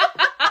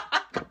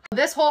her.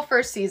 This whole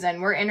first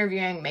season, we're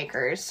interviewing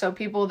makers. So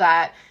people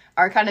that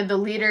are kind of the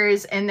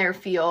leaders in their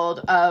field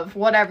of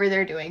whatever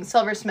they're doing.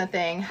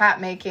 Silversmithing,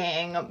 hat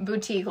making,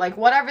 boutique, like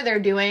whatever they're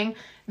doing,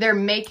 they're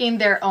making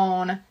their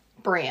own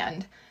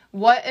brand.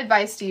 What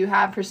advice do you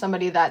have for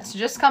somebody that's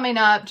just coming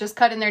up, just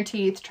cutting their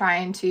teeth,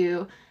 trying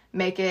to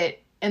make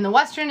it in the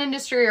Western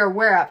industry or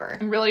wherever?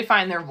 And really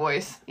find their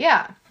voice.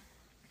 Yeah.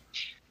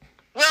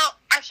 Well,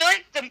 I feel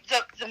like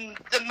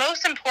the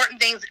most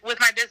important things with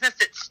my business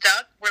that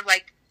stuck were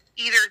like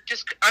either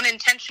just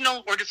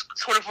unintentional or just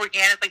sort of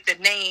organic, like the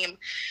name,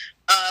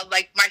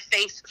 like my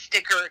face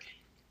sticker,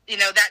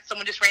 that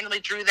someone just randomly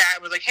drew that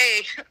and was like,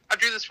 hey, I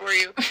drew this for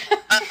you.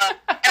 And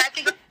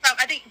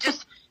I think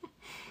just,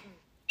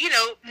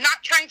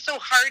 not trying so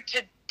hard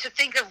to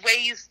think of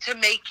ways to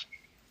make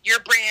your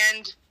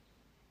brand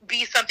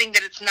be something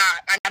that it's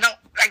not. I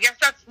guess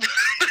that's,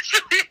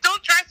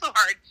 don't try so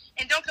hard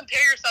and don't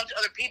compare yourself to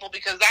other people,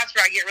 because that's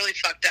where I get really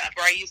fucked up,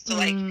 where I used to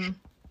man,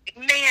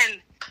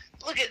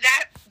 look at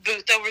that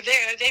booth over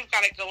there. They've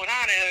got it going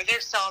on, and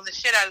they're selling the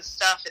shit out of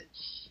stuff,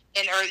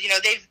 and or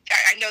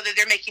I know that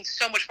they're making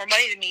so much more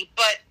money than me,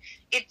 but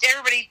it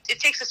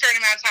takes a certain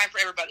amount of time for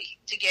everybody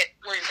to get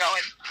where you're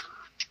going.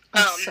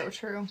 That's so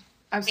true.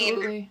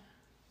 Absolutely.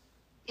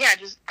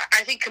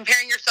 I think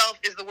comparing yourself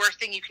is the worst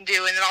thing you can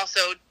do, and then also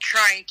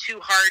trying too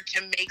hard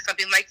to make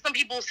something. Like, some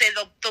people say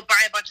they'll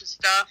buy a bunch of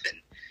stuff, and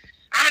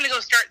I'm going to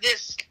go start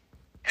this,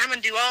 and I'm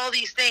going to do all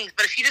these things.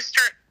 But if you just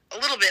start a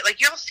little bit,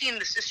 like, y'all seen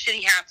this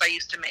shitty hats I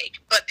used to make,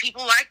 but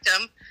people liked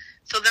them,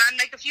 so then I'd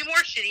make a few more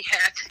shitty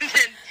hats, and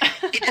then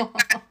it just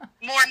got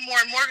more and more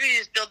and more. You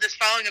just build this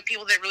following of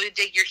people that really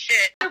dig your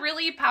shit. A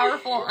really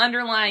powerful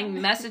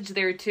underlying message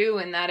there too,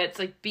 in that it's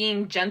like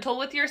being gentle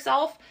with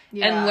yourself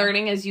and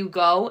learning as you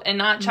go, and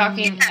not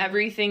chalking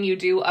everything you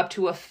do up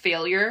to a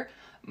failure,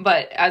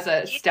 but as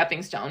a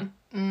stepping stone.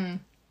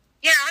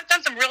 Yeah, I've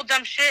done some real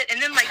dumb shit, and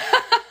then, like,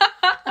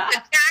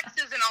 the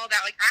taxes and all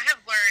that. Like, I have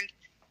learned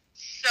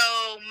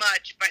so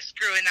much by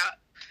screwing up,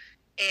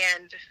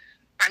 and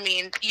I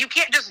mean, you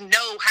can't just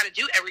know how to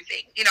do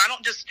everything. I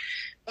don't just,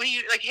 when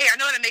you, like, hey, I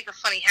know how to make a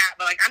funny hat,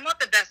 but, like, I'm not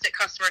the best at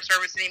customer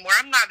service anymore.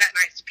 I'm not that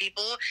nice to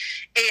people,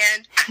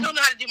 and I don't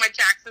know how to do my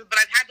taxes, but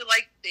I've had to,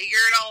 like, figure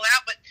it all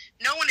out. But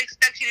no one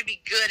expects you to be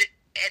good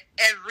at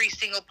every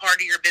single part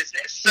of your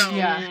business. So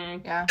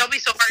don't be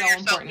so hard on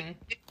yourself when you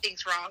do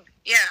things wrong.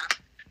 Yeah.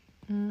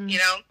 I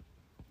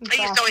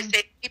used to always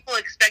say, people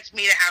expect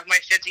me to have my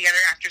shit together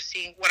after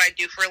seeing what I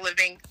do for a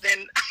living,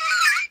 then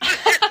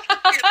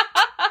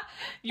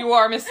you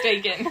are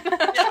mistaken. But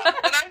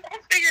I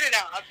figured it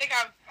out. I think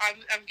I'm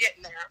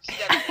getting there. I'm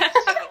steady,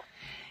 so.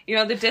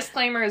 The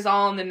disclaimer is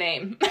all in the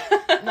name.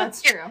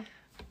 That's true.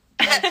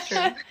 That's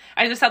true.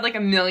 I just had like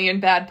a million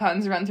bad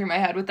puns run through my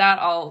head with that.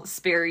 I'll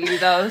spare you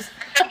those.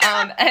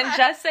 And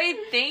just say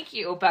thank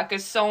you, Becca,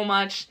 so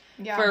much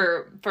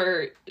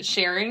for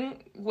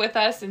sharing with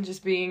us and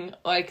just being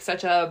like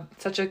such a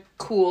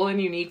cool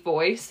and unique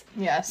voice.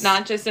 Yes.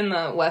 Not just in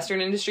the Western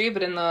industry,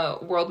 but in the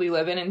world we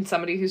live in, and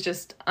somebody who's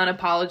just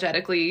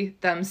unapologetically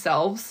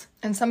themselves.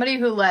 And somebody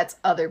who lets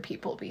other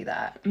people be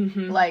that.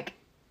 Like,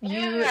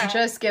 you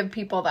just give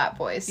people that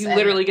voice. You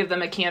literally give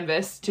them a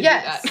canvas to do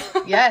that.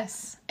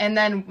 Yes. And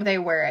then they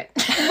wear it.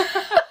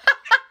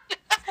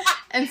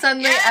 And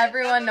suddenly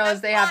everyone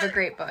knows they have a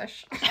great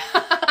bush. Thank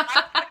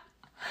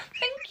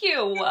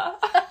you. We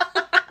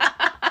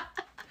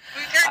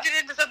turned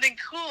it into something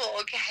cool,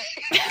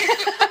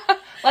 okay?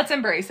 Let's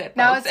embrace it, folks.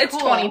 Now it's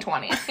cool.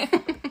 2020.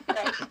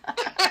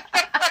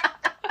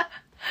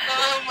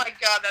 Oh my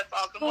God, that's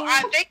awesome.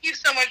 Thank you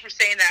so much for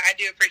saying that. I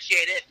do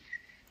appreciate it.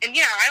 And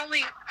yeah, I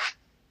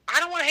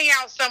don't want to hang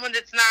out with someone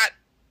that's not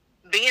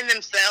being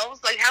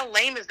themselves. Like, how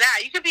lame is that?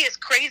 You could be as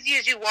crazy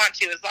as you want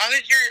to. As long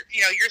as you're,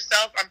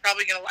 yourself, I'm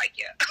probably going to like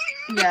you.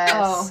 Yes.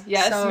 Oh,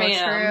 yes, so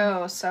ma'am.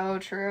 True. So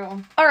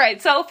true. All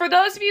right. So for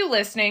those of you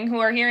listening who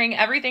are hearing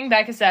everything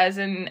Becca says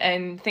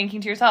and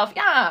thinking to yourself,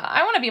 yeah,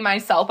 I want to be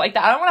myself like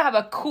that. I want to have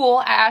a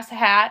cool ass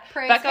hat.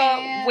 Praise Becca,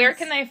 hands. Where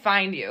can they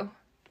find you?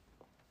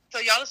 So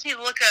y'all just need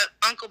to look up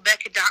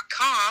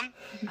UncleBecca.com,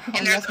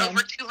 and there's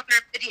over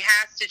 250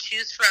 hats to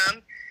choose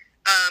from.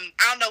 I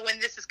don't know when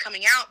this is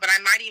coming out, but I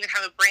might even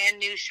have a brand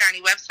new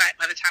shiny website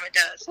by the time it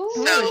does. Ooh,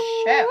 so,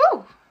 shit.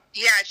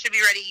 Yeah, it should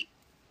be ready,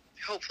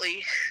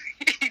 hopefully,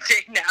 any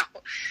day now.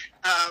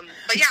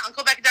 But yeah,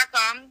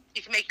 UncleBecca.com.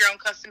 You can make your own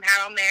custom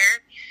hat on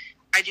there.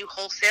 I do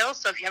wholesale,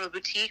 so if you have a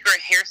boutique or a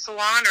hair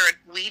salon or a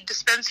weed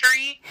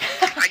dispensary,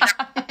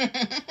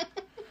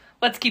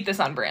 Let's keep this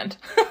on brand.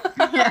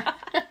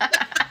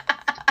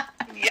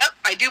 Yep,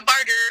 I do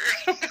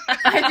barter.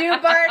 I do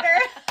barter.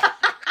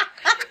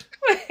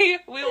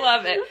 We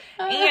love it.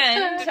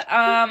 And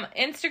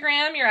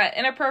Instagram, you're at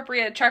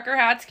Inappropriate Trucker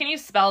Hats. Can you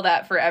spell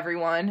that for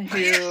everyone who...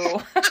 Here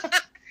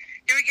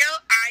we go.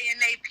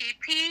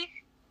 INAPPROPRIATE.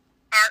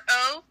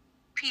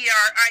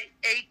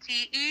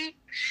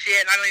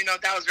 Shit, I don't even know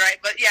if that was right,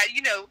 but yeah,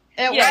 you know.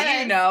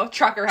 You know,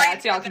 Trucker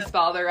Hats. Y'all can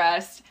spell the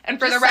rest. And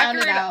for Just the sound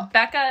it record, out.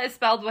 Becca is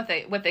spelled with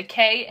a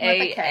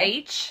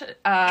K-A-H.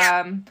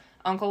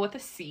 Uncle with a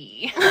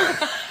C.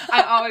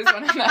 I always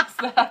want to mess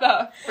that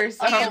up for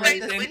some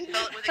reason. Spell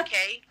it with a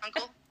K,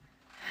 Uncle.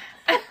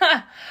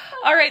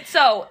 All right,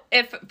 so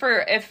if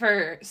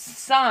for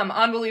some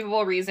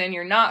unbelievable reason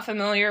you're not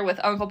familiar with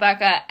Uncle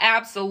Becca,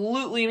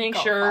 absolutely make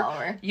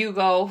sure you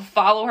go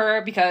follow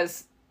her,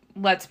 because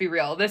let's be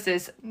real, this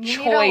is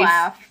choice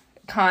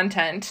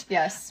content.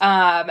 Yes.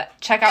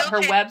 Check out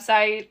her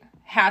website.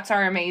 Hats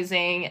are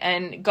amazing,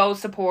 and go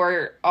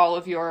support all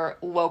of your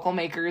local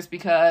makers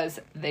because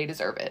they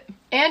deserve it.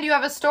 And you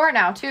have a store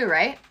now too,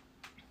 right?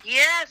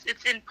 Yes,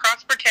 it's in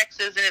Prosper,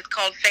 Texas, and it's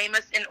called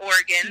Famous in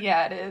Oregon.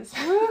 Yeah, it is.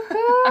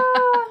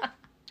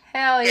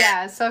 Hell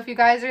yeah. So if you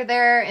guys are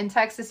there in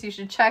Texas, you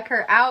should check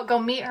her out. Go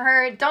meet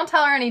her. Don't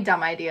tell her any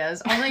dumb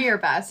ideas. Only your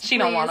best. She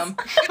don't want them.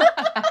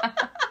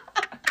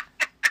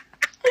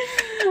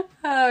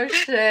 Oh,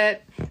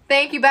 shit.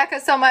 Thank you,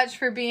 Becca, so much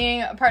for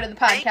being a part of the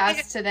Thank you.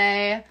 podcast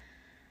today.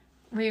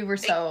 We were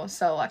so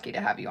lucky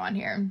to have you on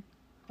here.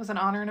 It was an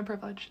honor and a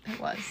privilege. It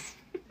was.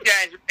 You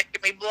guys are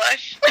making me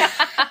blush.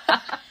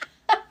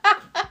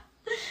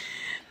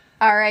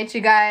 All right, you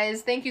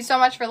guys. Thank you so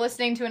much for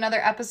listening to another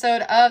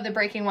episode of the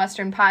Breaking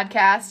Western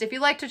podcast. If you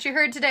liked what you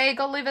heard today,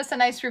 go leave us a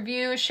nice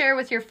review, share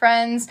with your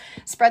friends,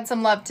 spread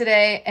some love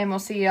today, and we'll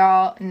see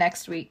y'all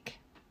next week.